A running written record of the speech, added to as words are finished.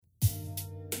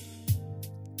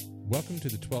Welcome to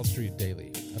the 12th Street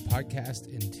Daily, a podcast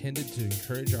intended to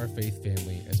encourage our faith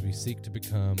family as we seek to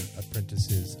become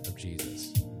apprentices of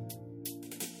Jesus.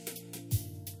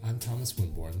 I'm Thomas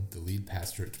Winborn, the lead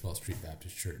pastor at 12th Street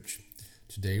Baptist Church.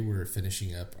 Today we're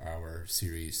finishing up our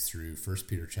series through 1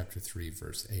 Peter chapter 3,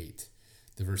 verse 8.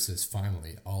 The verse says,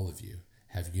 "Finally, all of you,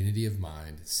 have unity of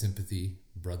mind, sympathy,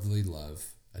 brotherly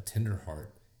love, a tender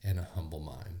heart, and a humble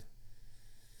mind."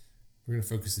 We're going to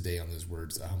focus today on those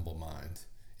words, a humble mind.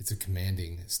 It's a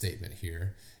commanding statement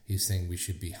here. He's saying we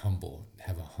should be humble,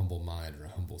 have a humble mind or a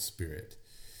humble spirit.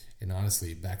 And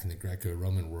honestly, back in the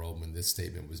Greco-Roman world, when this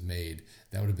statement was made,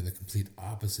 that would have been the complete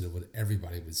opposite of what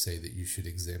everybody would say that you should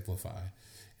exemplify.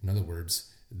 In other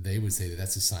words, they would say that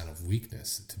that's a sign of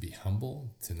weakness. To be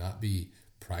humble, to not be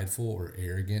prideful or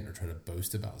arrogant or try to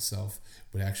boast about self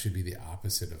would actually be the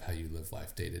opposite of how you live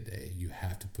life day to day. You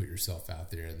have to put yourself out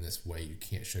there in this way. You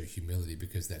can't show humility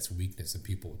because that's weakness and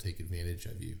people will take advantage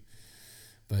of you.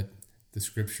 But the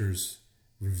scriptures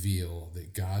reveal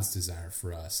that God's desire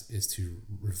for us is to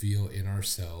reveal in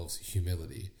ourselves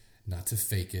humility, not to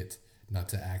fake it, not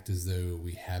to act as though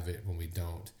we have it when we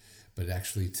don't, but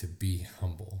actually to be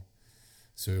humble.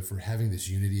 So if we're having this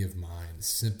unity of mind,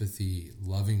 sympathy,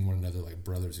 loving one another like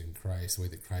brothers in Christ, the way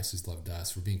that Christ has loved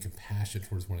us, we're being compassionate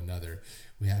towards one another,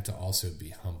 we have to also be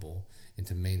humble and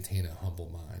to maintain a humble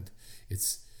mind.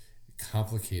 It's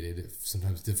complicated,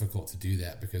 sometimes difficult to do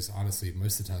that because honestly,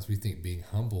 most of the times we think being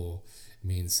humble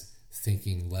means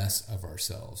thinking less of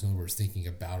ourselves. In other words, thinking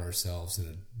about ourselves in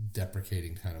a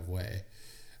deprecating kind of way.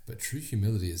 But true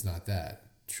humility is not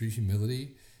that. True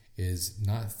humility is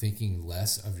not thinking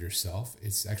less of yourself.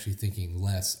 It's actually thinking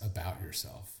less about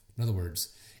yourself. In other words,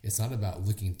 it's not about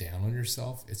looking down on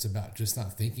yourself. It's about just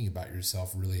not thinking about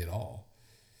yourself really at all.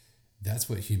 That's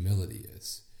what humility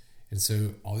is. And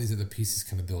so all these other pieces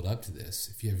kind of build up to this.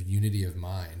 If you have unity of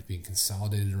mind, being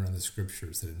consolidated around the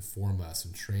scriptures that inform us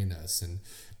and train us and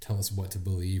tell us what to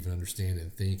believe and understand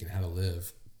and think and how to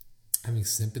live, having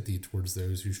sympathy towards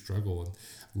those who struggle and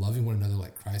loving one another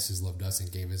like Christ has loved us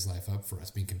and gave his life up for us,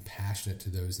 being compassionate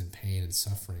to those in pain and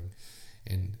suffering,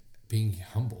 and being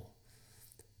humble.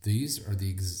 These are the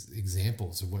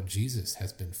examples of what Jesus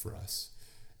has been for us.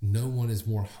 No one is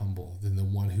more humble than the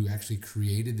one who actually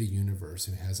created the universe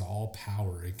and has all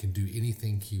power and can do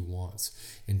anything he wants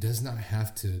and does not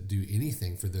have to do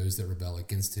anything for those that rebel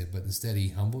against him, but instead he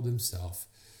humbled himself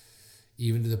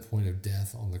even to the point of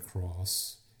death on the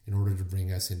cross in order to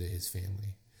bring us into his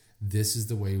family. This is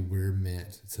the way we're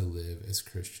meant to live as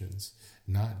Christians,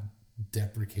 not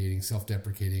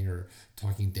self-deprecating or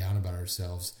talking down about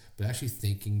ourselves, but actually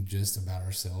thinking just about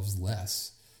ourselves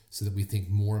less so that we think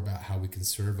more about how we can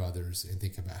serve others and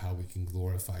think about how we can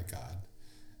glorify God.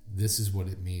 This is what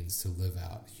it means to live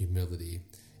out humility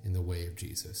in the way of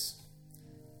Jesus.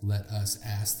 Let us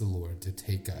ask the Lord to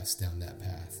take us down that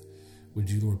path. Would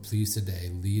you, Lord, please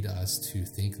today lead us to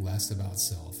think less about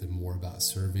self and more about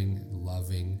serving,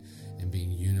 loving, and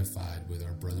being unified with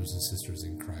our brothers and sisters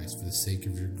in Christ for the sake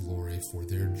of your glory, for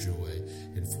their joy,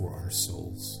 and for our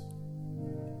souls.